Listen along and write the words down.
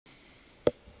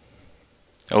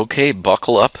Okay,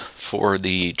 buckle up for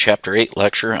the Chapter 8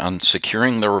 lecture on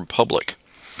securing the Republic.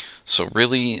 So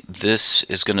really, this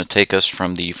is going to take us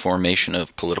from the formation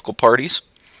of political parties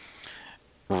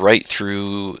right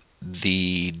through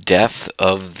the death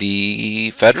of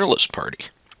the Federalist Party.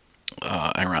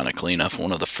 Ironically enough,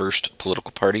 one of the first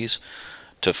political parties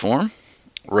to form,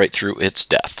 right through its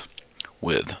death,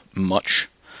 with much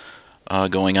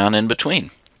going on in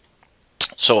between.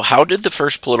 So how did the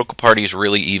first political parties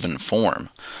really even form?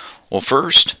 Well,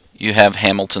 first, you have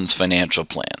Hamilton's financial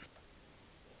plan.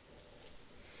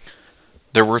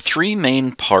 There were three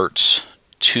main parts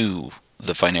to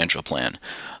the financial plan.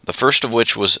 The first of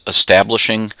which was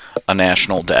establishing a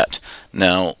national debt.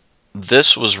 Now,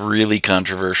 this was really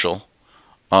controversial.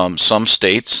 Some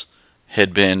states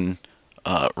had been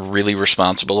really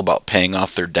responsible about paying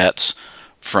off their debts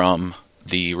from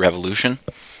the Revolution.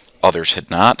 Others had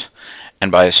not.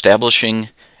 And by establishing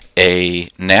a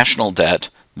national debt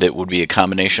that would be a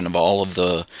combination of all of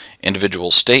the individual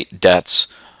state debts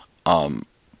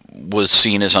was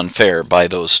seen as unfair by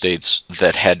those states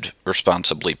that had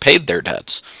responsibly paid their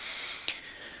debts.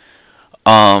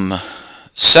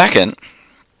 Second,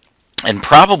 and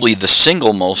probably the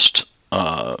single most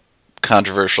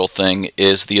controversial thing,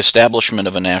 is the establishment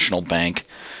of a national bank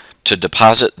to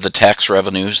deposit the tax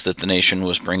revenues that the nation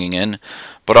was bringing in,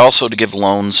 but also to give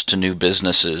loans to new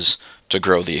businesses to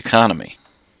grow the economy.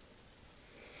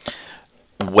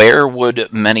 Where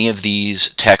would many of these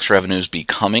tax revenues be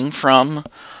coming from?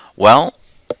 Well,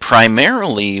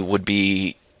 primarily would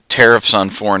be tariffs on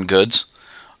foreign goods.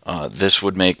 This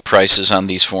would make prices on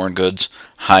these foreign goods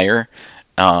higher,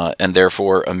 and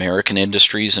therefore American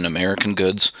industries and American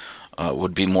goods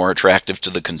would be more attractive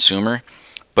to the consumer,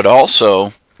 but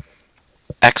also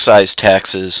excise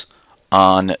taxes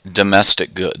on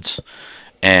domestic goods.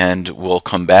 And we'll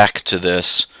come back to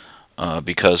this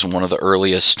because one of the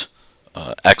earliest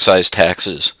excise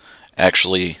taxes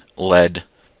actually led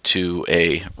to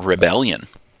a rebellion.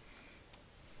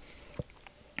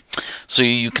 So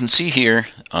you can see here,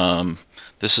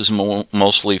 this is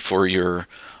mostly for your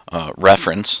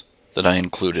reference that I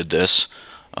included this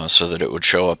so that it would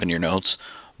show up in your notes.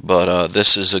 But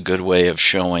this is a good way of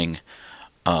showing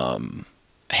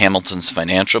Hamilton's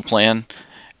financial plan,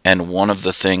 and one of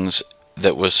the things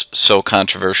that was so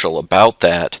controversial about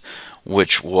that,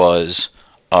 which was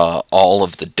all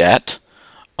of the debt.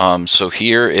 So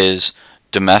here is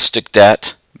domestic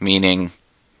debt, meaning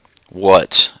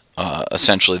what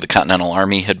essentially the Continental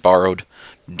Army had borrowed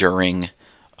during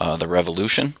the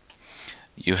Revolution.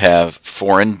 You have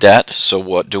foreign debt, so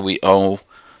what do we owe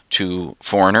to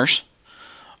foreigners?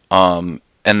 And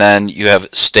then you have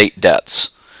state debts,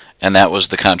 and that was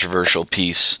the controversial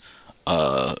piece.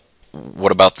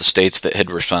 What about the states that had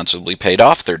responsibly paid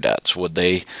off their debts? Would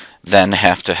they then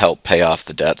have to help pay off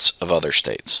the debts of other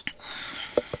states?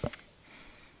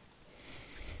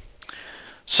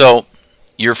 So,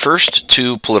 your first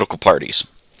two political parties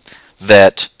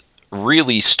that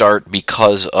really start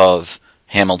because of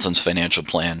Hamilton's financial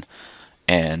plan,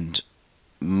 and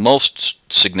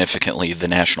most significantly the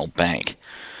National Bank.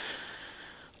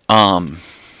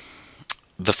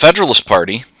 The Federalist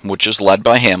Party, which is led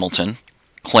by Hamilton,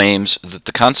 claims that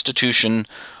the Constitution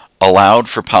allowed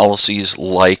for policies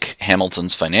like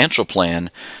Hamilton's financial plan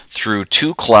through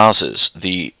two clauses,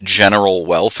 the General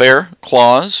Welfare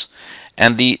Clause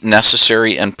and the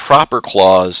Necessary and Proper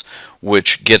Clause,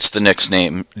 which gets the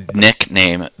nickname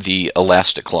the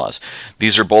Elastic Clause.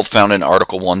 These are both found in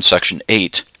Article 1, Section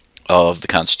 8 of the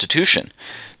Constitution.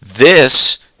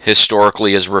 This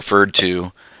historically is referred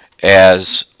to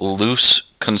as loose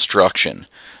construction.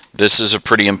 This is a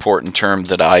pretty important term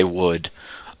that I would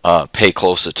pay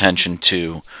close attention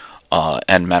to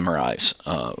and memorize.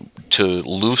 To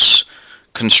loose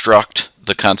construct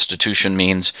the Constitution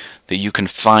means that you can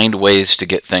find ways to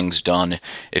get things done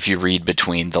if you read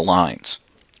between the lines.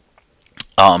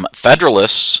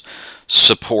 Federalists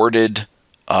supported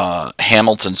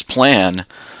Hamilton's plan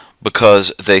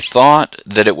because they thought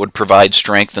that it would provide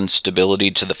strength and stability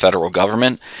to the federal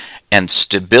government. And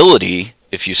stability,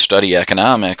 if you study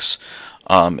economics,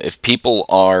 if people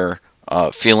are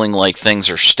feeling like things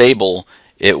are stable,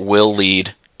 it will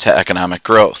lead to economic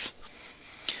growth.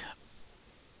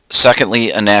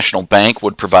 Secondly, a national bank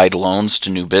would provide loans to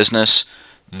new business.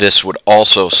 This would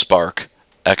also spark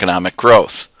economic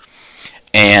growth.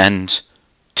 And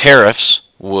tariffs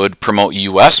would promote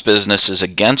U.S. businesses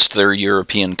against their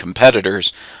European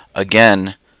competitors,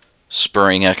 again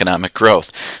spurring economic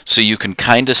growth. So you can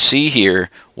kind of see here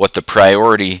what the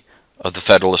priority of the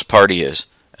Federalist Party is,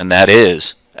 and that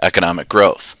is economic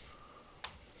growth.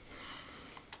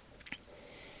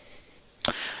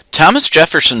 Thomas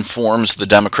Jefferson forms the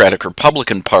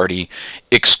Democratic-Republican Party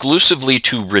exclusively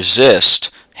to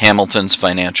resist Hamilton's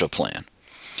financial plan.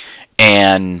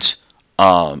 And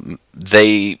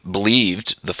they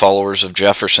believed, the followers of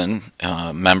Jefferson,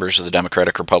 members of the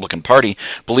Democratic-Republican Party,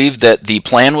 believed that the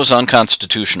plan was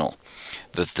unconstitutional,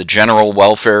 that the general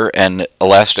welfare and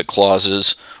elastic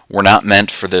clauses were not meant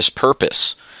for this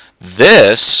purpose.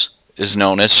 This is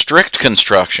known as strict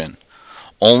construction.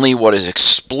 Only what is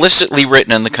explicitly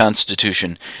written in the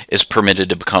Constitution is permitted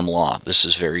to become law. This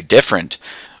is very different,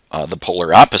 the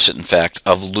polar opposite, in fact,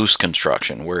 of loose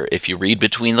construction, where if you read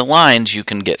between the lines, you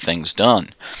can get things done.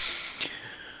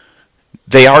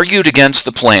 They argued against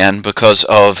the plan because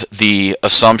of the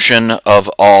assumption of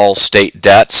all state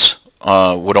debts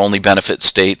would only benefit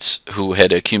states who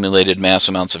had accumulated mass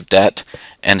amounts of debt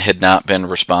and had not been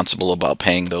responsible about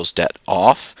paying those debts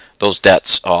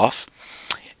off.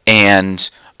 And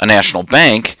a national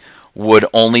bank would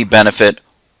only benefit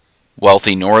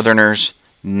wealthy Northerners,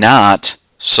 not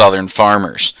Southern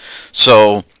farmers.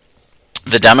 So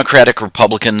the Democratic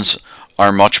Republicans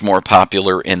are much more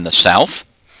popular in the South.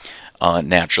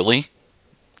 Naturally,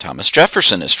 Thomas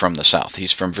Jefferson is from the South.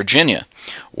 He's from Virginia.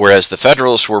 Whereas the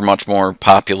Federalists were much more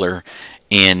popular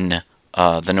in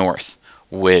the North,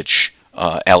 which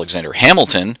Alexander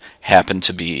Hamilton happened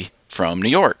to be from New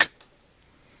York.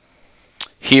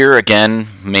 Here, again,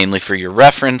 mainly for your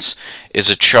reference, is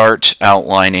a chart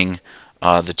outlining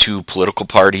the two political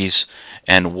parties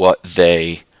and what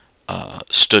they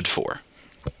stood for.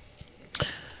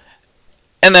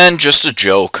 And then just a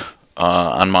joke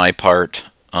on my part,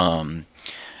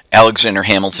 Alexander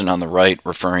Hamilton on the right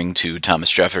referring to Thomas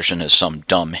Jefferson as some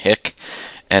dumb hick,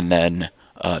 and then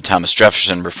Thomas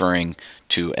Jefferson referring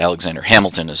to Alexander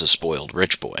Hamilton as a spoiled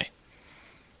rich boy.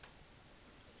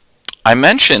 I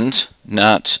mentioned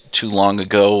not too long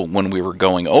ago when we were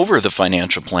going over the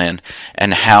financial plan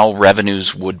and how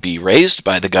revenues would be raised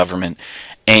by the government,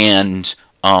 and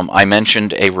I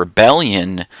mentioned a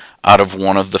rebellion out of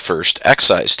one of the first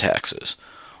excise taxes.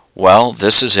 Well,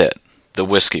 this is it, the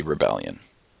Whiskey Rebellion.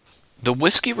 The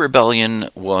Whiskey Rebellion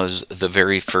was the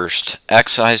very first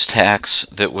excise tax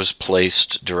that was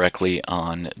placed directly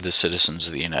on the citizens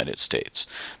of the United States.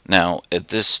 Now, at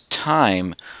this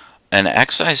time, an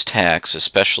excise tax,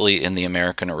 especially in the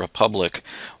American Republic,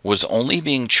 was only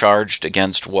being charged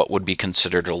against what would be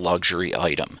considered a luxury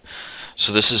item.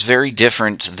 So this is very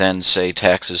different than, say,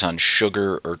 taxes on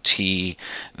sugar or tea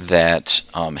that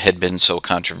had been so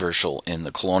controversial in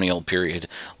the colonial period,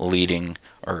 leading,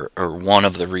 or one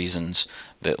of the reasons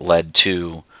that led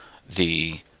to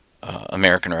the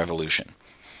American Revolution.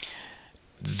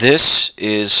 This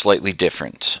is slightly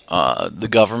different. The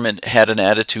government had an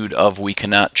attitude of we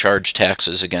cannot charge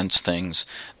taxes against things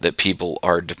that people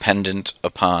are dependent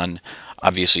upon.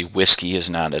 Obviously, whiskey is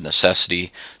not a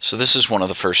necessity, so this is one of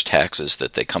the first taxes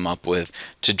that they come up with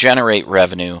to generate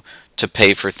revenue to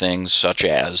pay for things such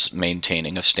as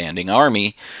maintaining a standing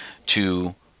army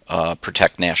to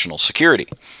protect national security.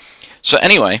 So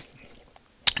anyway,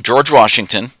 George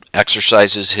Washington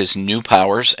exercises his new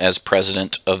powers as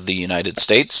President of the United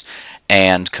States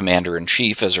and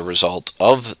Commander-in-Chief as a result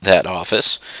of that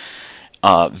office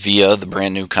via the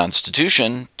brand new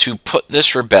Constitution to put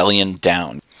this rebellion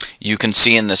down. You can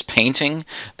see in this painting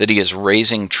that he is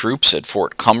raising troops at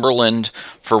Fort Cumberland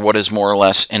for what is more or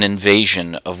less an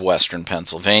invasion of western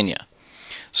Pennsylvania.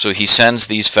 So he sends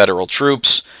these federal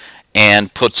troops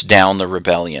and puts down the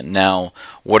rebellion. Now,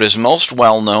 what is most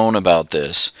well known about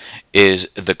this is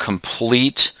the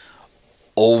complete,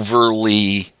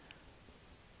 overly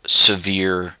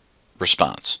severe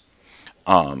response.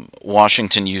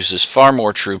 Washington uses far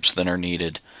more troops than are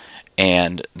needed,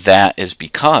 and that is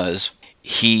because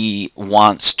he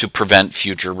wants to prevent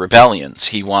future rebellions.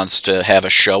 He wants to have a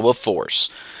show of force.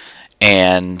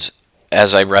 And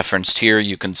as I referenced here,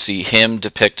 you can see him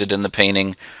depicted in the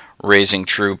painting raising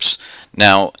troops.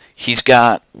 Now, he's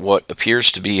got what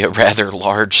appears to be a rather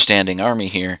large standing army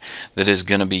here that is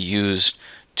going to be used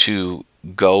to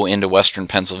go into western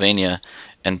Pennsylvania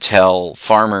and tell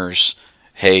farmers,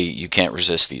 hey, you can't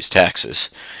resist these taxes.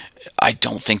 I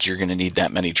don't think you're going to need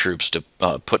that many troops to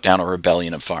put down a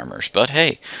rebellion of farmers. But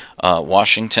hey,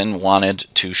 Washington wanted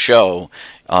to show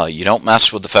you don't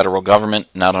mess with the federal government,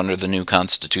 not under the new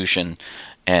Constitution,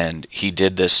 and he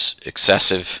did this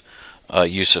excessive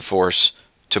use of force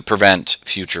to prevent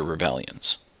future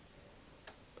rebellions.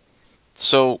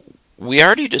 So we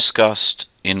already discussed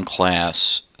in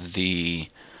class the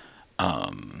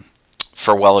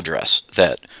farewell address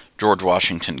that George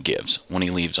Washington gives when he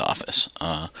leaves office.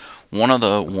 One of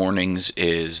the warnings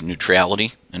is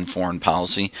neutrality in foreign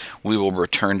policy. We will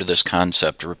return to this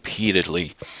concept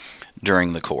repeatedly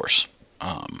during the course.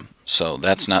 So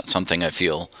that's not something I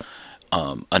feel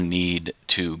a need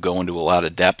to go into a lot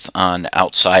of depth on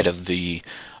outside of the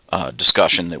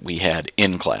discussion that we had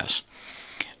in class.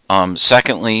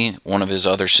 Secondly, one of his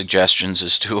other suggestions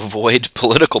is to avoid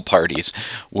political parties,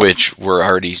 which we're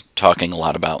already talking a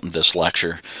lot about in this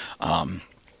lecture,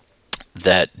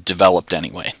 that developed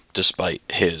anyway, despite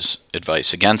his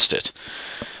advice against it.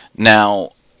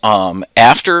 Now,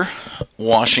 after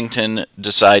Washington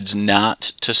decides not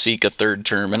to seek a third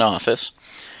term in office,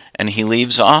 and he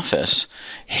leaves office,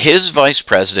 his vice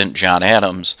president, John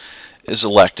Adams, is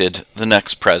elected the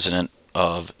next president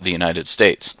of the United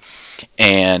States.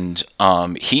 And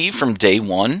he, from day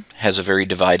one, has a very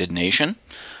divided nation.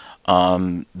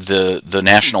 The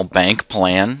National Bank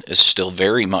Plan is still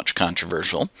very much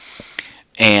controversial.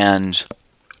 And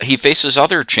he faces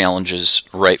other challenges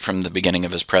right from the beginning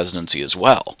of his presidency as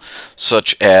well,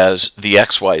 such as the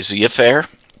XYZ affair,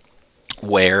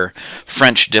 where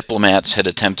French diplomats had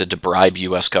attempted to bribe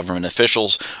U.S. government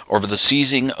officials over the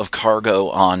seizing of cargo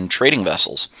on trading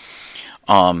vessels.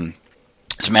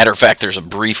 As a matter of fact, there's a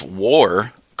brief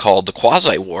war called the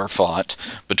Quasi-War fought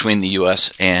between the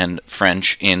U.S. and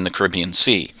French in the Caribbean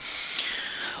Sea.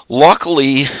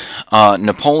 Luckily,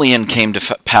 Napoleon came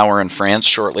to power in France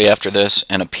shortly after this,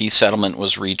 and a peace settlement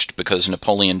was reached because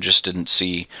Napoleon just didn't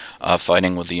see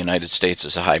fighting with the United States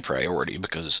as a high priority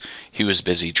because he was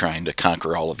busy trying to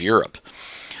conquer all of Europe.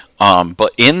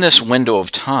 But in this window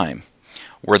of time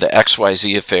where the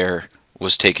XYZ affair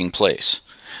was taking place,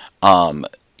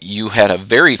 you had a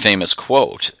very famous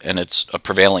quote, and it's a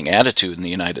prevailing attitude in the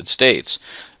United States.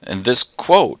 And this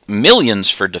quote, "Millions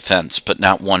for defense, but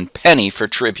not 1 penny for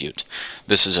tribute."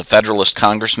 This is a Federalist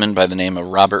congressman by the name of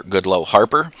Robert Goodloe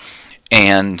Harper,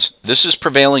 and this is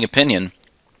prevailing opinion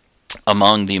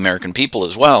among the American people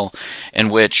as well, in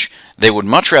which they would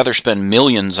much rather spend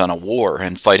millions on a war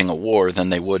and fighting a war than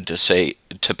they would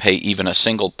to pay even a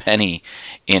single penny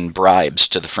in bribes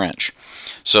to the French.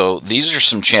 So these are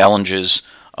some challenges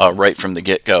right from the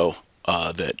get-go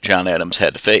that John Adams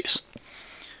had to face.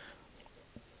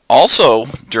 Also,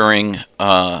 during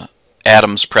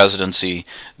Adams' presidency,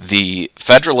 the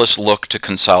Federalists looked to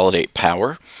consolidate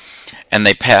power, and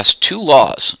they passed 2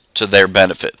 laws to their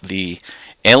benefit, the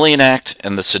Alien Act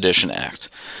and the Sedition Act.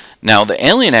 Now, the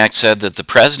Alien Act said that the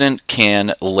president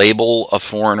can label a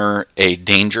foreigner a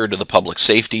danger to the public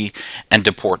safety and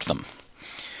deport them.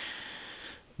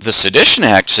 The Sedition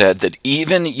Act said that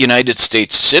even United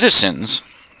States citizens,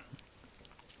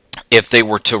 if they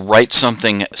were to write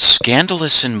something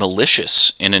scandalous and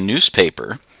malicious in a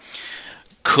newspaper,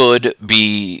 could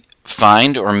be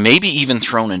fined or maybe even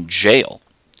thrown in jail.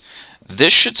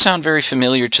 This should sound very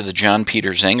familiar to the John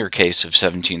Peter Zenger case of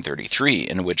 1733,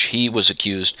 in which he was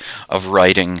accused of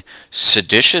writing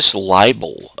seditious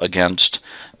libel against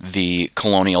the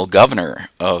colonial governor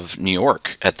of New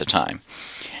York at the time.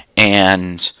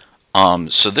 And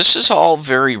so this is all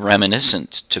very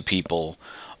reminiscent to people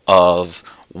of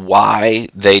why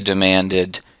they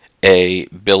demanded a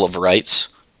Bill of Rights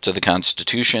to the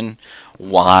Constitution,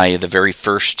 why the very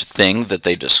first thing that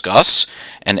they discuss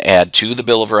and add to the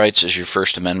Bill of Rights is your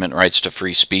First Amendment rights to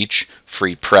free speech,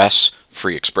 free press,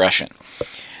 free expression.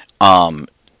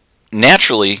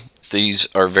 Naturally, these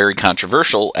are very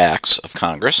controversial acts of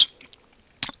Congress,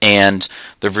 and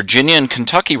the Virginia and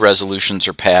Kentucky resolutions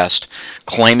are passed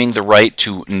claiming the right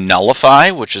to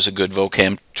nullify, which is a good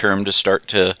vocab term to start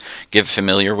to get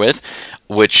familiar with,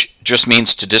 which just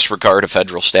means to disregard a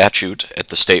federal statute at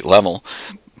the state level,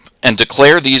 and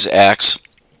declare these acts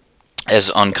as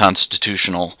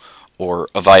unconstitutional or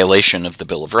a violation of the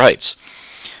Bill of Rights.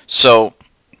 So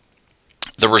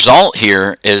the result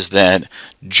here is that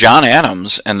John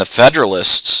Adams and the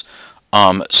Federalists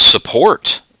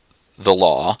support the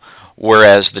law,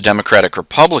 whereas the Democratic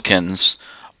Republicans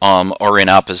are in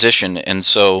opposition, and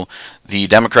so the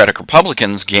Democratic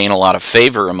Republicans gain a lot of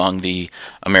favor among the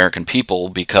American people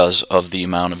because of the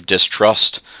amount of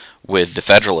distrust with the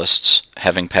Federalists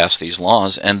having passed these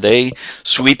laws, and they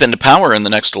sweep into power in the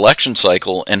next election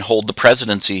cycle and hold the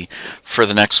presidency for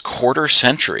the next quarter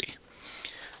century.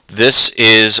 This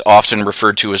is often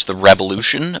referred to as the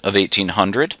Revolution of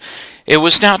 1800. It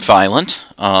was not violent.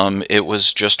 It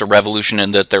was just a revolution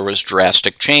in that there was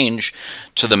drastic change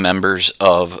to the members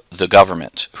of the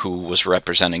government who was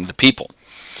representing the people.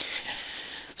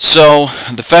 So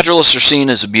the Federalists are seen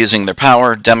as abusing their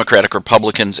power. Democratic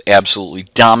Republicans absolutely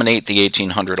dominate the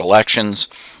 1800 elections.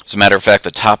 As a matter of fact,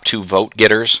 the top 2 vote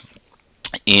getters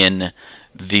in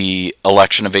the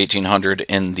election of 1800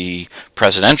 and the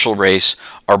presidential race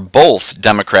are both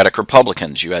Democratic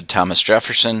Republicans. You had Thomas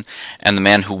Jefferson and the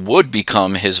man who would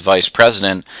become his vice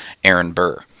president, Aaron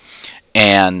Burr.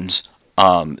 And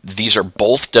these are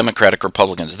both Democratic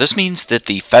Republicans. This means that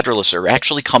the Federalists are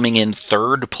actually coming in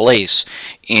third place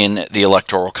in the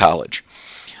Electoral College.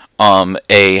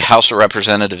 A House of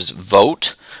Representatives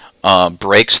vote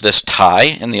breaks this tie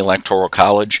in the Electoral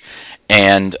College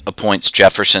and appoints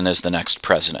Jefferson as the next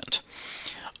president.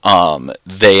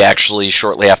 They actually,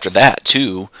 shortly after that,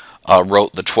 too,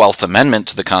 wrote the 12th Amendment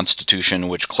to the Constitution,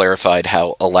 which clarified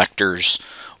how electors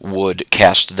would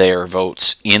cast their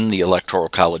votes in the Electoral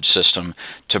College system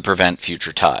to prevent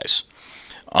future ties.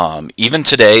 Even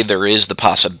today, there is the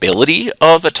possibility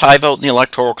of a tie vote in the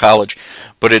Electoral College,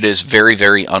 but it is very,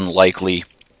 very unlikely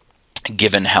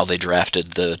given how they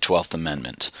drafted the 12th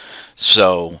Amendment.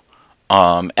 So,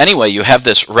 anyway, you have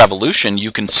this revolution.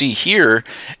 You can see here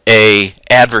a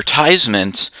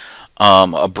advertisement,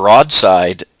 a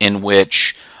broadside in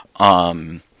which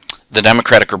the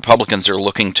Democratic Republicans are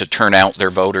looking to turn out their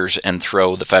voters and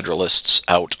throw the Federalists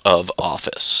out of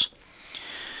office.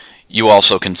 You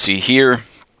also can see here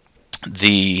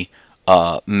the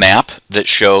map that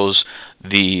shows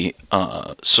the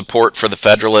support for the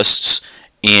Federalists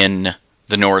in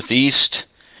the Northeast,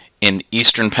 in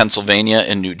eastern Pennsylvania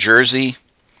and New Jersey,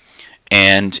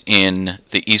 and in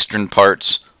the eastern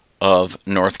parts of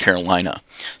North Carolina.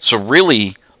 So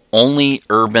really, only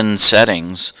urban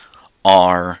settings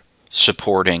are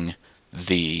supporting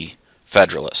the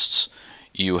Federalists.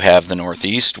 You have the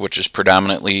Northeast, which is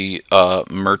predominantly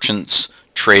merchants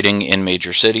trading in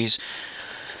major cities.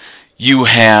 You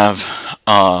have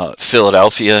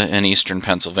Philadelphia in eastern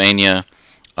Pennsylvania,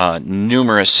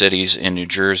 numerous cities in New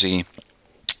Jersey,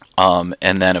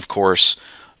 and then, of course,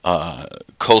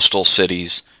 coastal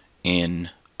cities in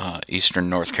eastern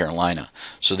North Carolina.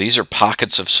 So these are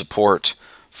pockets of support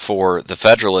for the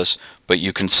Federalists, but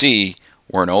you can see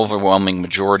where an overwhelming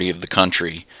majority of the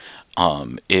country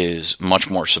is much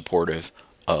more supportive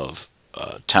of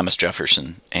Thomas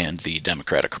Jefferson and the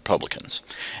Democratic Republicans.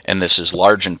 And this is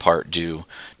large in part due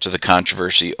to the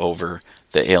controversy over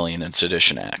the Alien and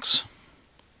Sedition Acts.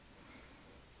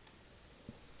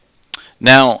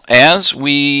 Now, as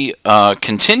we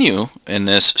continue in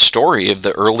this story of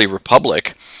the early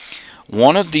republic,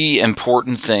 one of the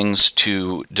important things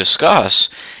to discuss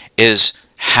is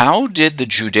how did the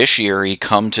judiciary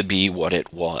come to be what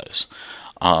it was?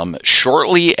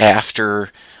 Shortly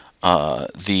after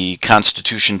the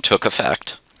Constitution took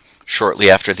effect, shortly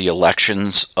after the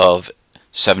elections of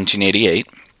 1788,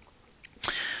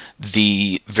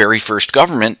 the very first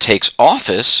government takes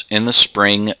office in the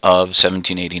spring of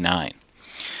 1789.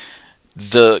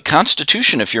 The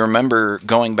Constitution, if you remember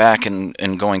going back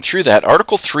and going through that,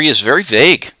 Article 3 is very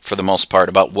vague for the most part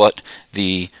about what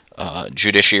the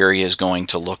judiciary is going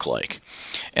to look like.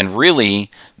 And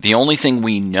really, the only thing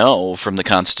we know from the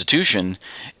Constitution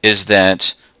is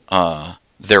that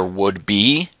there would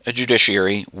be a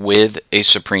judiciary with a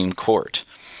Supreme Court.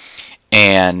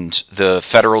 And the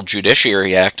Federal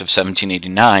Judiciary Act of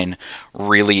 1789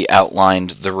 really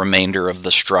outlined the remainder of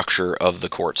the structure of the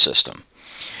court system.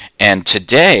 And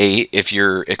today, if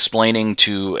you're explaining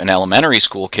to an elementary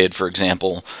school kid, for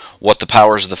example, what the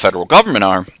powers of the federal government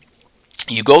are,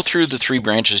 you go through the three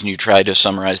branches and you try to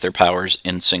summarize their powers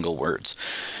in single words.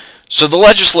 So the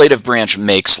legislative branch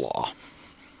makes law.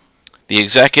 The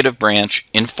executive branch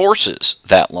enforces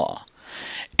that law.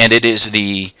 And it is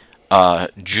the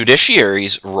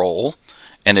judiciary's role,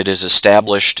 and it is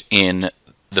established in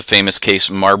the famous case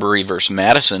Marbury v.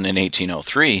 Madison in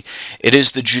 1803, it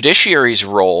is the judiciary's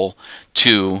role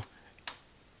to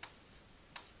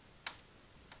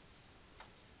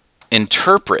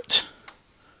interpret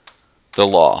the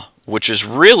law, which is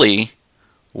really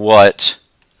what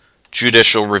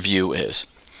judicial review is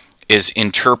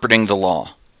interpreting the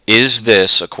law. Is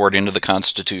this, according to the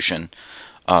Constitution,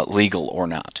 legal or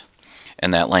not?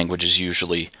 And that language is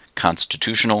usually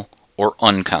constitutional or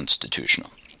unconstitutional.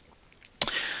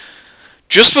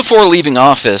 Just before leaving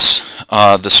office,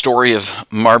 the story of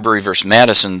Marbury v.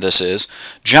 Madison, this is,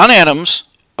 John Adams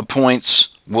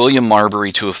appoints William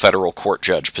Marbury to a federal court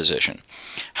judge position.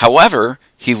 However,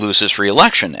 he loses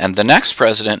re-election, and the next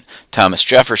president, Thomas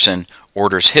Jefferson,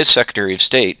 orders his Secretary of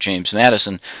State, James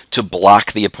Madison, to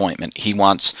block the appointment. He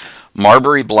wants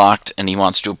Marbury blocked, and he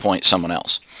wants to appoint someone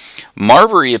else.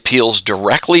 Marbury appeals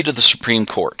directly to the Supreme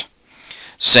Court,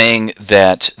 saying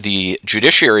that the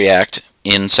Judiciary Act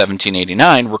in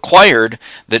 1789 required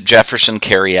that Jefferson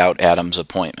carry out Adams'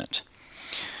 appointment.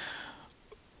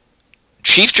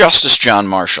 Chief Justice John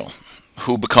Marshall,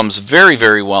 who becomes very,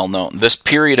 very well known. This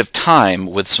period of time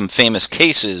with some famous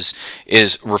cases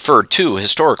is referred to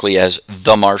historically as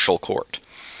the Marshall Court.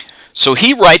 So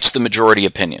he writes the majority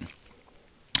opinion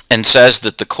and says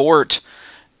that the court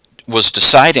was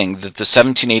deciding that the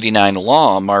 1789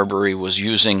 law Marbury was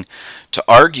using to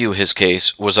argue his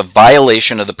case was a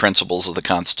violation of the principles of the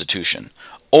Constitution,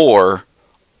 or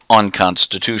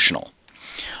unconstitutional.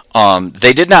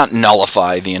 They did not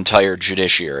nullify the entire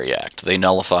Judiciary Act. They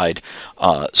nullified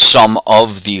some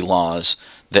of the laws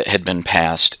that had been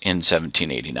passed in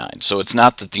 1789. So it's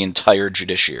not that the entire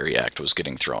Judiciary Act was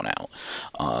getting thrown out.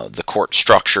 The court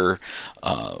structure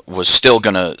was still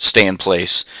going to stay in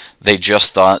place. They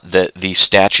just thought that the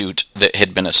statute that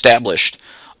had been established,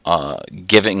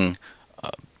 giving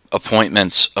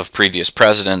appointments of previous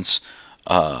presidents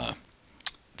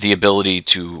the ability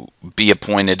to be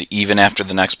appointed even after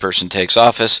the next person takes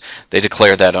office, they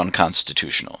declare that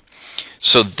unconstitutional.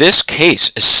 So this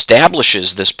case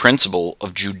establishes this principle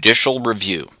of judicial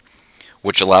review,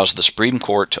 which allows the Supreme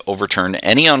Court to overturn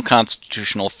any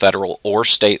unconstitutional federal or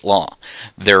state law.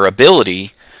 Their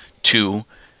ability to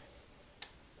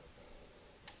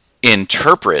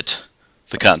interpret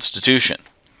the Constitution.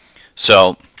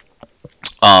 So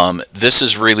this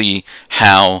is really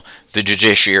how the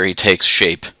judiciary takes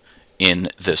shape in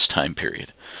this time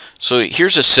period. So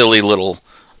here's a silly little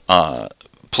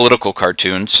political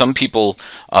cartoon. Some people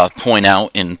point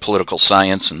out in political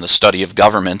science and the study of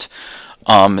government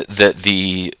that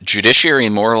the judiciary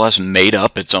more or less made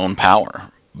up its own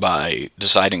power by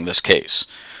deciding this case,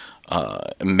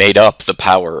 made up the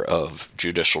power of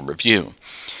judicial review.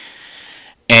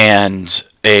 And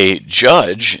a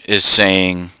judge is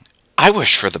saying, I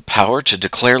wish for the power to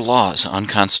declare laws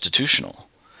unconstitutional.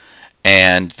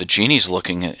 And the genie's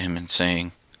looking at him and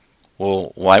saying,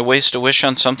 well, why waste a wish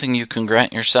on something you can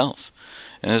grant yourself?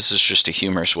 And this is just a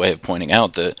humorous way of pointing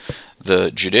out that the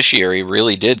judiciary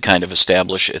really did kind of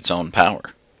establish its own power.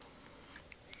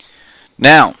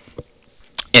 Now,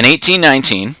 in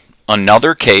 1819,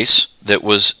 another case that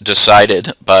was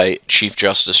decided by Chief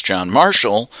Justice John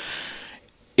Marshall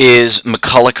is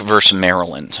McCulloch versus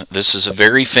Maryland. This is a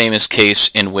very famous case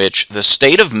in which the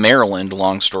state of Maryland,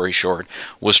 long story short,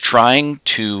 was trying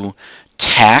to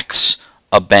tax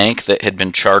a bank that had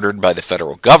been chartered by the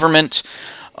federal government,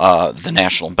 the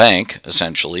National Bank,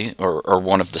 essentially, or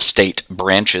one of the state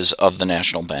branches of the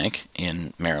National Bank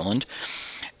in Maryland.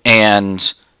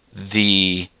 And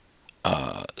the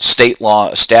state law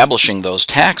establishing those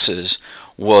taxes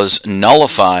was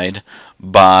nullified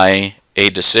by a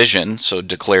decision, so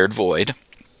declared void,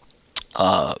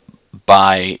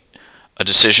 by a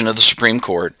decision of the Supreme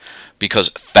Court, because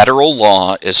federal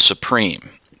law is supreme.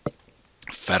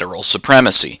 Federal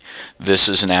supremacy. This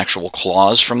is an actual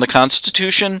clause from the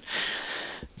Constitution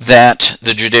that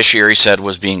the judiciary said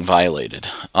was being violated.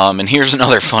 And here's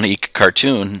another funny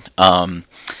cartoon.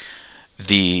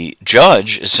 The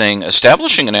judge is saying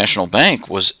establishing a national bank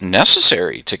was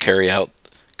necessary to carry out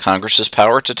Congress's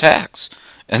power to tax.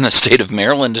 And the state of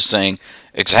Maryland is saying,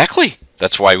 exactly,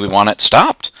 that's why we want it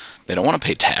stopped. They don't want to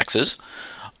pay taxes.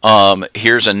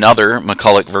 Here's another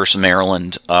McCulloch versus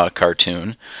Maryland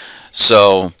cartoon.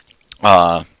 So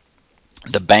the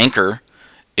banker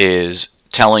is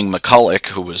telling McCulloch,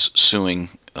 who was suing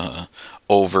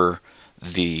over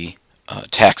the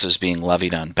taxes being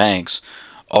levied on banks,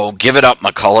 oh, give it up,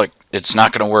 McCulloch, it's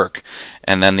not going to work.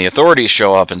 And then the authorities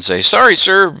show up and say, sorry,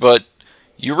 sir, but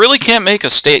you really can't make a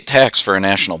state tax for a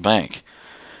national bank.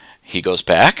 He goes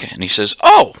back and he says,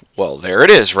 oh, well, there it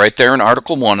is, right there in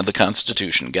Article 1 of the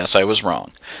Constitution. Guess I was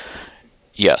wrong.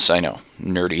 Yes, I know,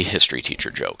 nerdy history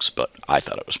teacher jokes, but I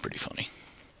thought it was pretty funny.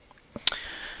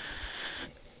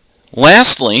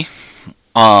 Lastly,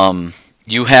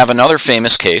 you have another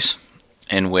famous case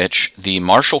in which the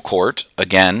Marshall Court,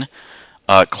 again,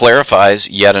 clarifies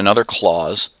yet another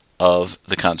clause of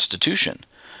the Constitution,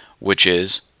 which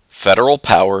is federal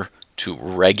power to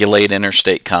regulate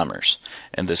interstate commerce.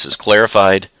 And this is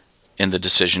clarified in the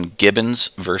decision Gibbons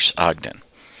versus Ogden.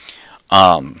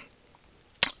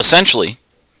 Essentially,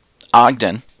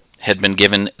 Ogden had been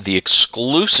given the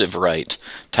exclusive right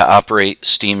to operate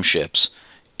steamships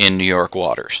in New York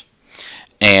waters.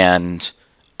 And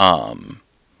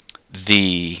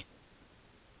the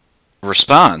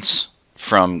response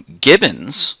from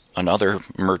Gibbons, another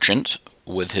merchant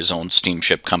with his own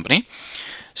steamship company,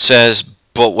 says,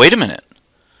 but wait a minute,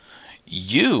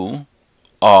 you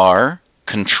are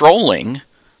controlling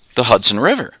the Hudson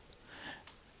River.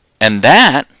 And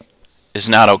that is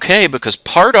not okay because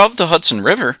part of the Hudson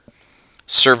River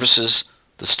services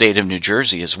the state of New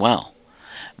Jersey as well.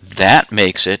 That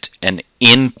makes it an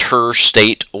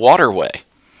interstate waterway.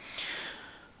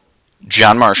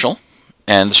 John Marshall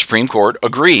and the Supreme Court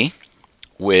agree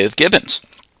with Gibbons.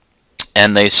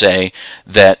 And they say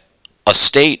that a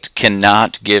state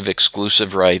cannot give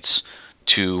exclusive rights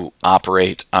to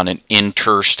operate on an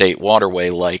interstate waterway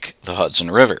like the Hudson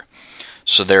River.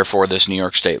 So therefore, this New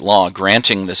York state law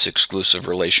granting this exclusive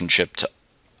relationship to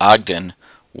Ogden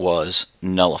was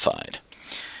nullified.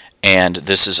 And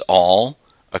this is all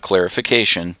a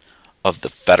clarification of the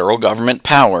federal government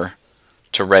power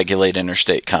to regulate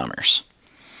interstate commerce.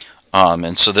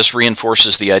 And so this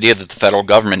reinforces the idea that the federal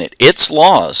government, its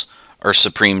laws, are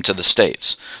supreme to the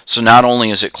states. So not only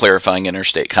is it clarifying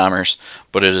interstate commerce,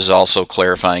 but it is also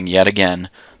clarifying yet again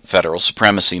federal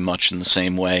supremacy, much in the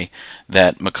same way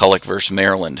that McCulloch versus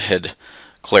Maryland had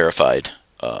clarified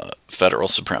federal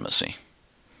supremacy.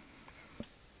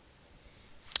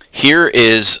 Here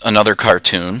is another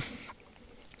cartoon.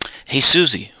 Hey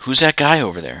Susie, who's that guy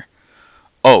over there?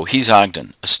 Oh, he's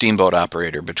Ogden, a steamboat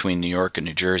operator between New York and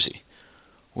New Jersey.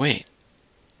 Wait,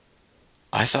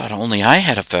 I thought only I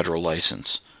had a federal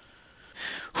license.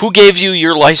 Who gave you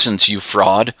your license, you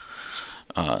fraud?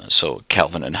 So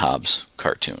Calvin and Hobbes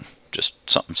cartoon, just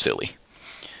something silly.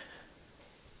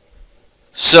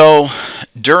 So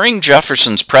during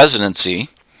Jefferson's presidency,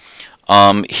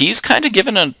 he's kind of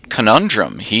given a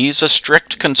conundrum. He's a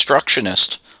strict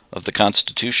constructionist of the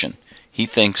Constitution. He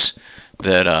thinks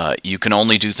that you can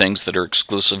only do things that are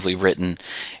exclusively written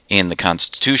in the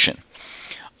Constitution.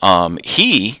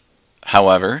 He,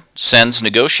 however, sends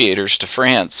negotiators to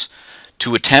France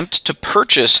to attempt to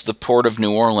purchase the port of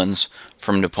New Orleans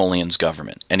from Napoleon's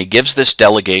government. And he gives this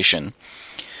delegation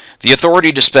the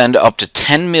authority to spend up to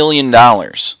 $10 million,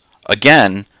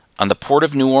 again, on the port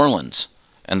of New Orleans,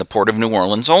 and the port of New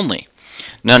Orleans only.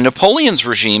 Now, Napoleon's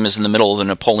regime is in the middle of the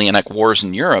Napoleonic Wars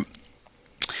in Europe,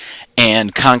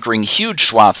 and conquering huge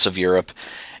swaths of Europe.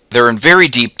 They're in very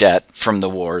deep debt from the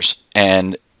wars,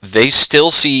 and they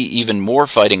still see even more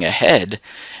fighting ahead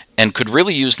and could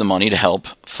really use the money to help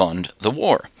fund the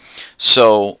war.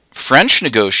 So French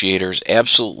negotiators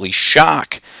absolutely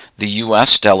shock the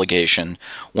U.S. delegation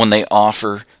when they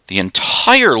offer the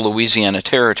entire Louisiana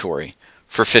territory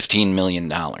for $15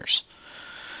 million.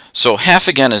 So half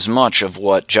again as much of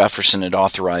what Jefferson had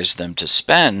authorized them to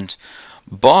spend,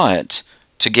 but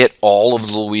to get all of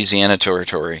the Louisiana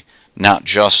territory, not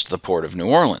just the port of New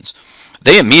Orleans.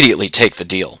 They immediately take the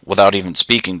deal without even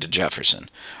speaking to Jefferson.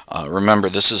 Remember,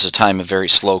 this is a time of very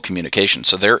slow communication,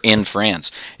 so they're in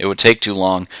France. It would take too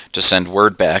long to send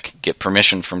word back, get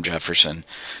permission from Jefferson.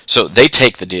 So they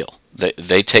take the deal.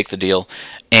 They take the deal,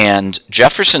 and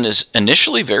Jefferson is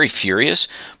initially very furious,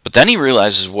 but then he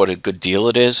realizes what a good deal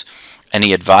it is, and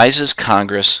he advises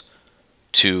Congress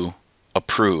to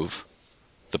approve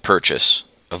the purchase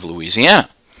of Louisiana.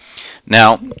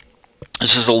 Now,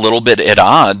 this is a little bit at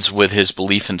odds with his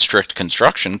belief in strict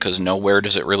construction, because nowhere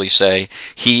does it really say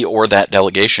he or that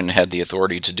delegation had the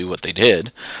authority to do what they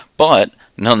did. But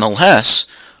nonetheless,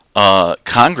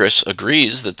 Congress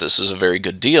agrees that this is a very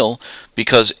good deal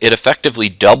because it effectively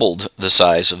doubled the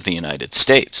size of the United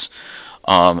States.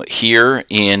 Here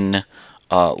in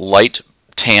light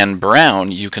tan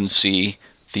brown, you can see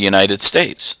the United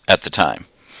States at the time.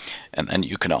 And then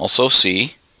you can also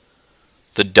see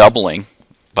the doubling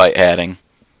by adding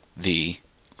the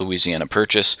Louisiana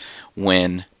Purchase,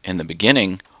 when in the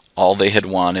beginning all they had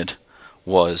wanted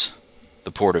was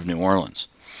the port of New Orleans.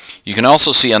 You can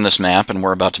also see on this map, and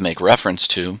we're about to make reference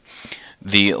to,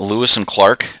 the Lewis and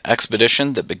Clark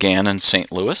expedition that began in St.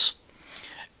 Louis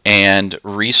and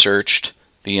researched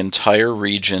the entire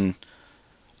region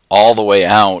all the way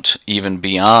out, even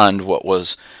beyond what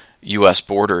was U.S.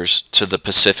 borders, to the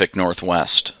Pacific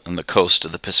Northwest and the coast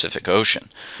of the Pacific Ocean.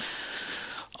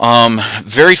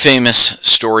 Very famous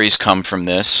stories come from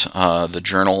this, the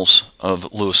journals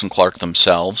of Lewis and Clark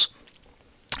themselves.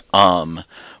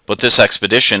 But this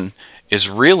expedition is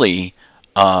really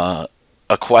a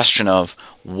question of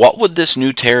what would this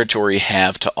new territory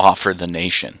have to offer the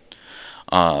nation.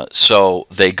 So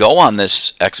they go on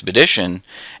this expedition,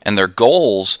 and their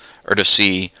goals are to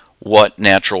see what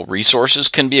natural resources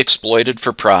can be exploited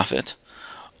for profit,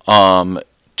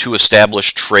 to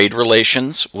establish trade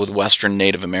relations with Western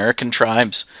Native American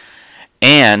tribes,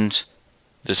 and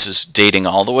this is dating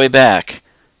all the way back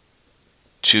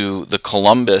to the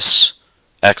Columbus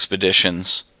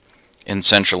expeditions in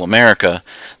Central America.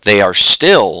 They are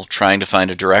still trying to find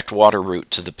a direct water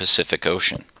route to the Pacific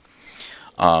Ocean.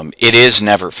 It is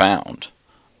never found,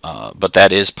 but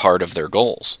that is part of their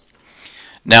goals.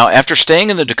 Now, after staying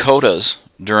in the Dakotas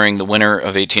during the winter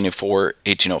of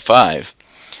 1804-1805,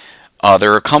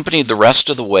 they're accompanied the rest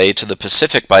of the way to the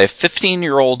Pacific by a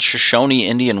 15-year-old Shoshone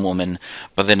Indian woman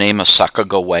by the name of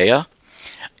Sacagawea.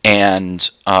 and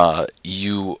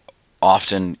you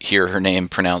often hear her name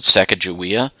pronounced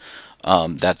Sacagawea.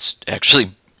 That's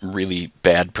actually really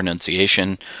bad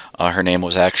pronunciation. Her name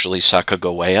was actually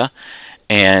Sacagawea,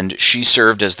 and she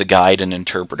served as the guide and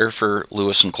interpreter for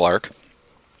Lewis and Clark.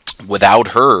 Without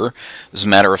her, as a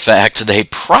matter of fact, they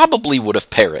probably would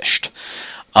have perished.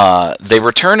 They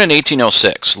return in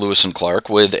 1806, Lewis and Clark,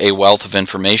 with a wealth of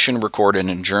information recorded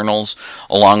in journals,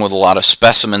 along with a lot of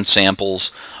specimen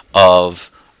samples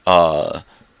of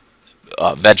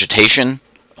vegetation,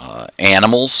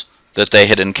 animals that they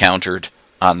had encountered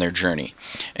on their journey.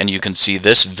 And you can see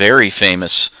this very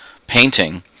famous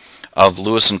painting of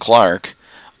Lewis and Clark,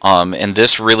 and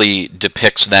this really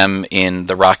depicts them in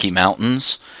the Rocky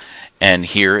Mountains. And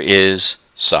here is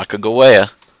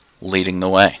Sacagawea leading the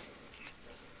way.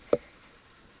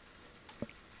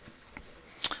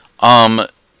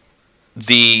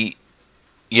 The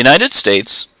United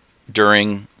States,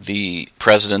 during the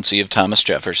presidency of Thomas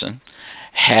Jefferson,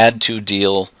 had to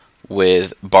deal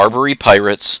with Barbary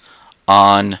pirates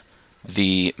on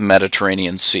the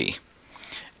Mediterranean Sea.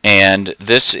 And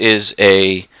this is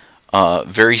a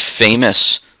very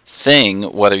famous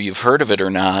thing, whether you've heard of it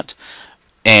or not.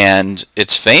 And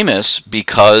it's famous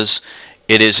because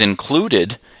it is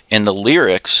included in the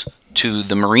lyrics to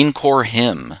the Marine Corps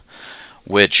hymn,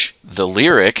 which the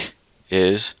lyric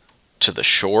is "To the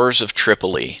Shores of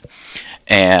Tripoli."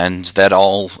 And that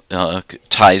all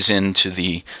ties into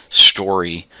the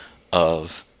story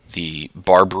of the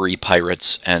Barbary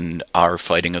pirates and our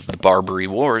fighting of the Barbary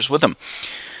Wars with them.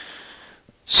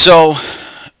 So,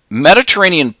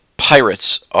 Mediterranean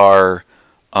pirates are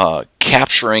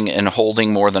capturing and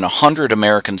holding more than 100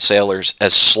 American sailors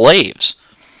as slaves.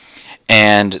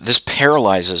 And this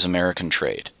paralyzes American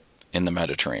trade in the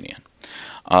Mediterranean.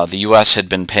 The U.S. had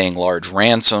been paying large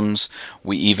ransoms.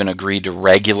 We even agreed to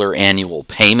regular annual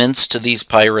payments to these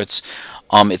pirates.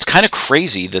 It's kind of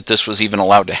crazy that this was even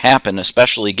allowed to happen,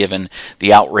 especially given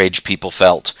the outrage people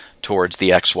felt towards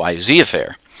the XYZ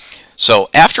affair. So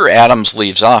after Adams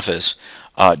leaves office,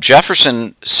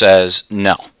 Jefferson says,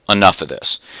 no, enough of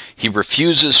this. He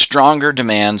refuses stronger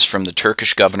demands from the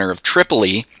Turkish governor of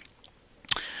Tripoli,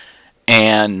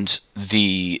 and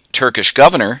the Turkish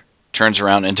governor turns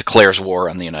around and declares war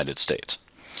on the United States.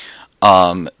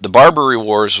 The Barbary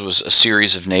Wars was a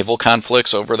series of naval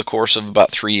conflicts over the course of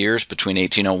about 3 years between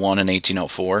 1801 and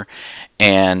 1804,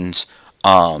 and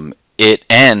it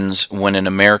ends when an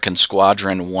American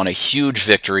squadron won a huge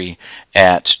victory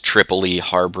at Tripoli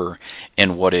Harbor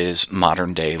in what is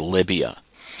modern-day Libya.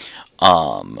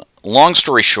 Long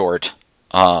story short,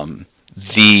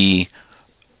 the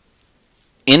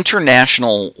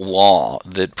international law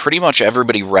that pretty much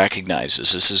everybody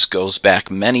recognizes, this goes back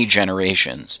many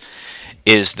generations,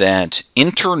 is that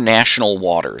international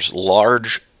waters,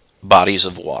 large bodies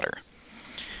of water,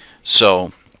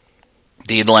 so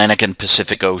the Atlantic and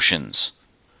Pacific Oceans,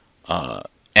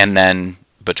 and then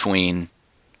between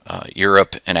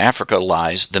Europe and Africa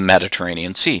lies the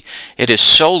Mediterranean Sea. It is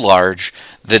so large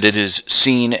that it is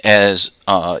seen as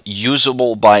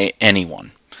usable by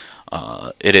anyone.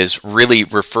 It is really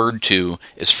referred to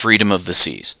as freedom of the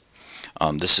seas.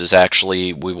 This is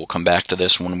actually, we will come back to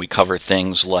this when we cover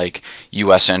things like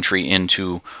U.S. entry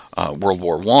into World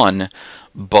War I,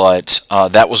 but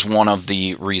that was one of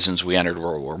the reasons we entered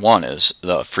World War I, is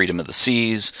the freedom of the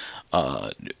seas,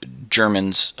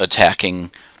 Germans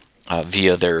attacking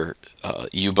via their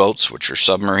U-boats, which are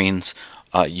submarines,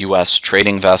 U.S.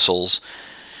 trading vessels,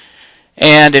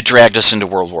 and it dragged us into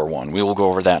World War I. We will go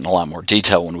over that in a lot more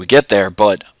detail when we get there,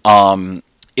 but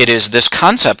it is this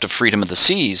concept of freedom of the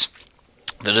seas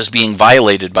that is being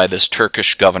violated by this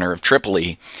Turkish governor of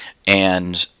Tripoli,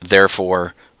 and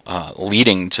therefore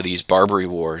leading to these Barbary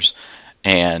Wars.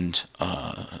 And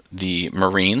the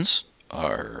Marines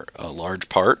are a large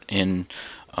part in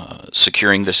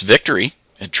securing this victory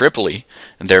at Tripoli,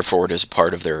 and therefore it is a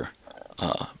part of their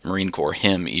Marine Corps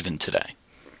hymn even today.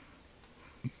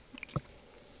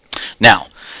 Now,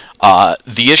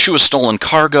 the issue of stolen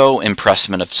cargo,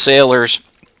 impressment of sailors,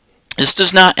 this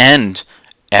does not end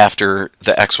after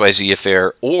the XYZ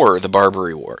affair or the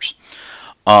Barbary Wars.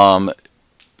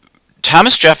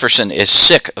 Thomas Jefferson is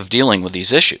sick of dealing with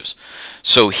these issues,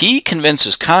 so he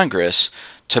convinces Congress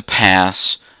to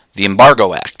pass the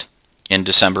Embargo Act in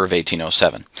December of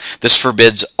 1807. This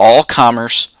forbids all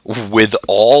commerce with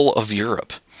all of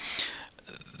Europe.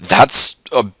 That's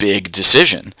a big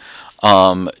decision.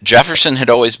 Jefferson had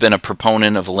always been a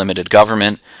proponent of limited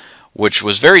government, which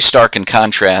was very stark in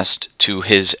contrast to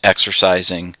his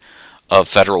exercising of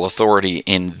federal authority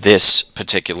in this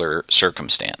particular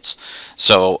circumstance.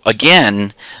 So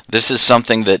again, this is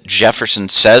something that Jefferson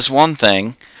says one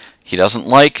thing, He doesn't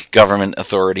like government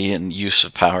authority and use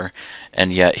of power,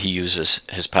 and yet he uses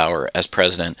his power as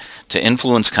president to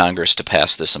influence Congress to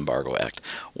pass this Embargo Act.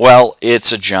 Well,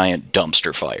 it's a giant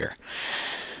dumpster fire.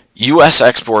 U.S.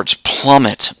 exports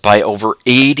plummet by over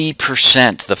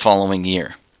 80% the following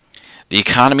year. The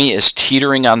economy is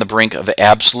teetering on the brink of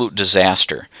absolute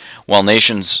disaster, while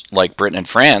nations like Britain and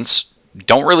France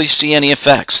don't really see any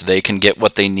effects. They can get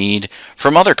what they need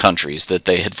from other countries that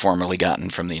they had formerly gotten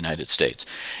from the United States.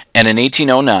 And in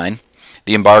 1809,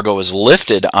 the embargo was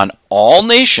lifted on all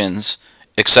nations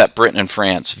except Britain and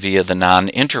France via the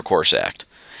Non-Intercourse Act.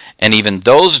 And even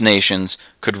those nations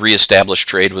could reestablish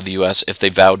trade with the U.S. if they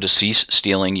vowed to cease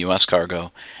stealing U.S.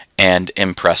 cargo and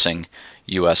impressing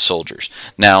U.S. soldiers.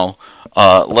 Now,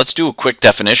 let's do a quick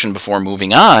definition before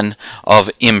moving on of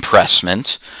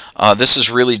impressment. This is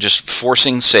really just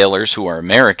forcing sailors who are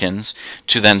Americans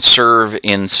to then serve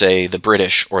in, say, the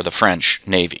British or the French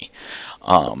Navy.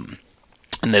 And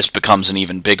this becomes an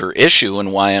even bigger issue,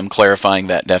 and why I'm clarifying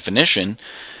that definition,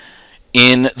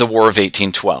 in the War of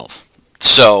 1812.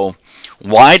 So,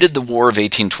 why did the War of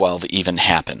 1812 even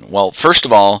happen? Well, first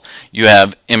of all, you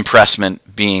have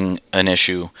impressment being an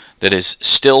issue that is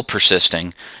still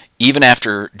persisting, even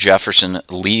after Jefferson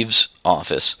leaves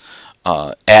office.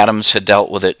 Adams had dealt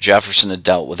with it, Jefferson had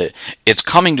dealt with it. It's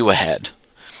coming to a head.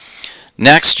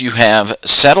 Next, you have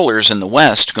settlers in the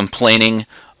West complaining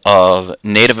of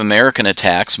Native American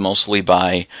attacks, mostly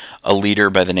by a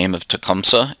leader by the name of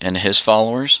Tecumseh and his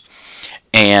followers.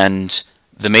 And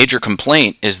the major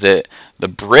complaint is that the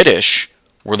British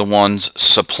were the ones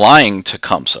supplying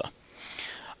Tecumseh.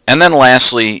 And then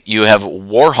lastly, you have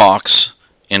war hawks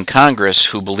in Congress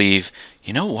who believe,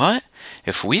 you know what?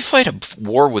 If we fight a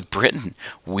war with Britain,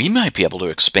 we might be able to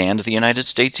expand the United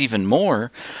States even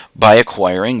more by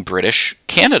acquiring British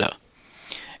Canada.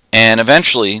 And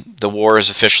eventually, the war is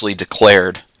officially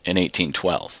declared in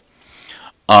 1812.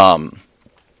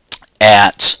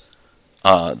 At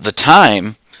the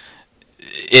time,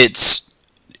 it's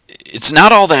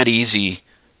not all that easy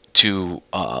to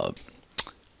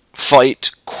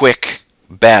fight quick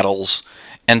battles,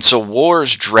 and so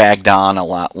wars dragged on a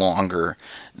lot longer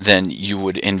than you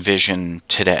would envision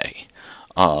today.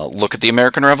 Look at the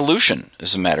American Revolution,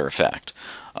 as a matter of fact.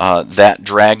 That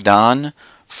dragged on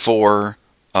for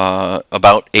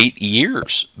about 8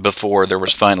 years before there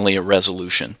was finally a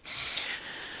resolution.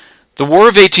 The War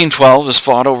of 1812 was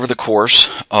fought over the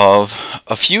course of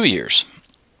a few years.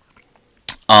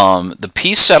 The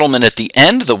peace settlement at the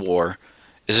end of the war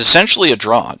is essentially a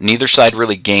draw. Neither side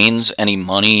really gains any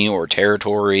money or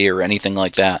territory or anything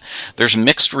like that. There's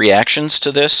mixed reactions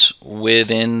to this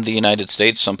within the United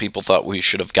States. Some people thought we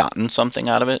should have gotten something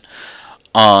out of it.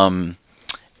 And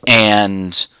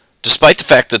despite the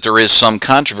fact that there is some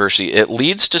controversy, it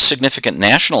leads to significant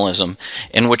nationalism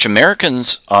in which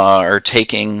Americans are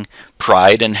taking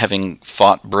pride in having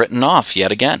fought Britain off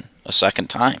yet again, a second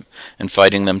time, and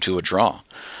fighting them to a draw.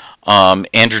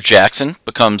 Andrew Jackson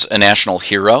becomes a national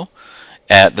hero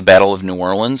at the Battle of New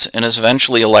Orleans and is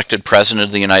eventually elected President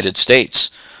of the United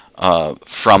States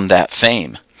from that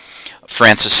fame.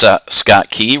 Francis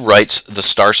Scott Key writes the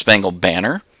Star-Spangled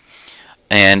Banner,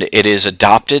 and it is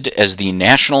adopted as the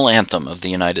national anthem of the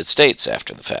United States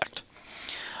after the fact.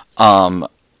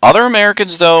 Other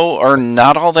Americans, though, are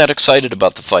not all that excited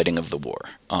about the fighting of the war.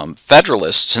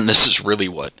 Federalists, and this is really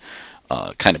what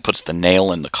kind of puts the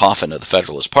nail in the coffin of the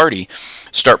Federalist Party,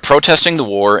 start protesting the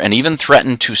war and even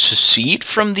threaten to secede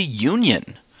from the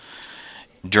Union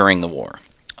during the war.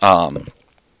 And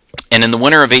in the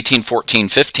winter of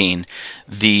 1814-15,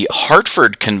 the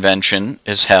Hartford Convention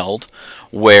is held,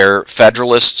 where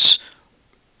Federalists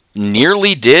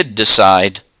nearly did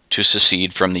decide to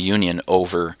secede from the Union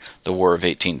over the War of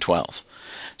 1812.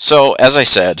 So, as I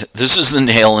said, this is the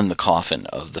nail in the coffin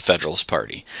of the Federalist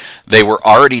Party. They were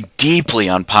already deeply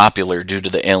unpopular due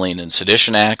to the Alien and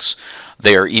Sedition Acts.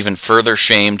 They are even further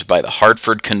shamed by the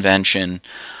Hartford Convention.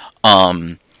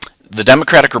 The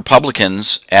Democratic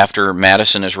Republicans, after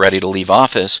Madison is ready to leave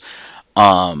office,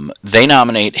 they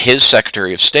nominate his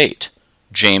Secretary of State,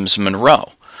 James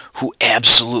Monroe, who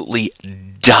absolutely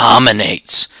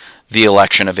dominates the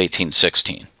election of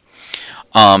 1816.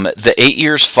 The 8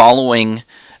 years following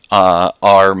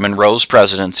are Monroe's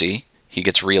presidency. He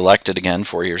gets reelected again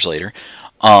 4 years later.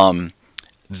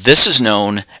 This is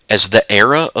known as the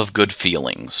Era of Good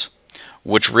Feelings,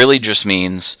 which really just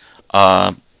means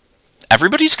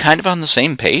everybody's kind of on the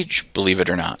same page, believe it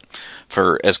or not.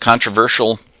 For as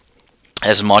controversial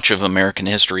as much of American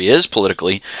history is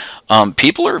politically,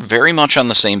 people are very much on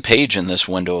the same page in this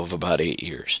window of about 8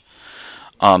 years.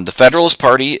 The Federalist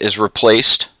Party is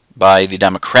replaced by the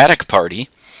Democratic Party,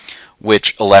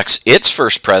 which elects its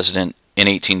first president in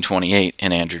 1828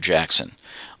 in Andrew Jackson.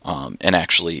 And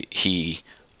actually, he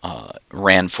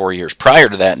ran 4 years prior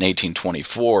to that in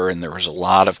 1824, and there was a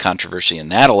lot of controversy in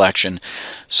that election.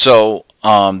 So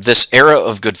this era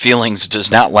of good feelings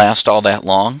does not last all that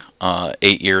long.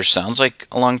 8 years sounds like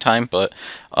a long time, but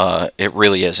it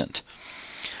really isn't.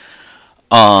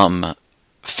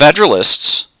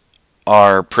 Federalists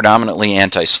are predominantly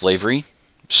anti-slavery,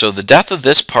 so the death of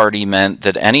this party meant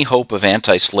that any hope of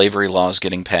anti-slavery laws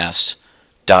getting passed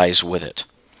dies with it.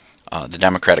 The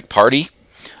Democratic Party,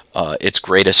 its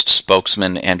greatest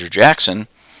spokesman, Andrew Jackson,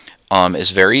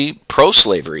 is very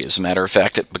pro-slavery. As a matter of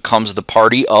fact, it becomes the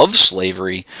party of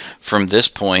slavery from this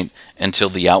point until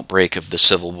the outbreak of the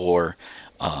Civil War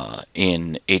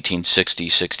in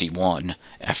 1860-61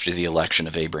 after the election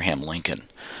of Abraham Lincoln.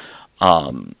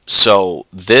 So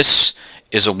this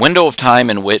is a window of time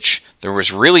in which there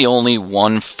was really only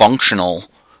one functional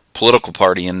political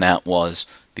party, and that was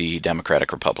the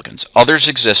Democratic Republicans. Others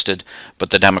existed, but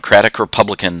the Democratic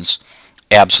Republicans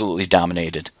absolutely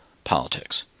dominated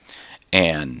politics.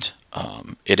 And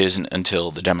it isn't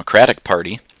until the Democratic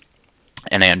Party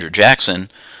and Andrew Jackson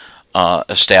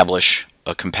establish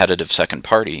a competitive second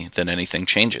party that anything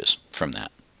changes from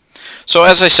that. So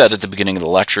as I said at the beginning of the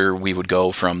lecture, we would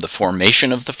go from the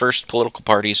formation of the first political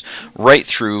parties right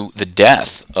through the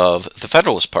death of the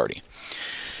Federalist Party.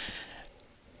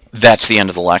 That's the end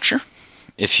of the lecture.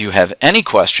 If you have any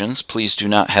questions, please do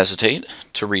not hesitate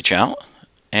to reach out,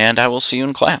 and I will see you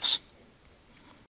in class.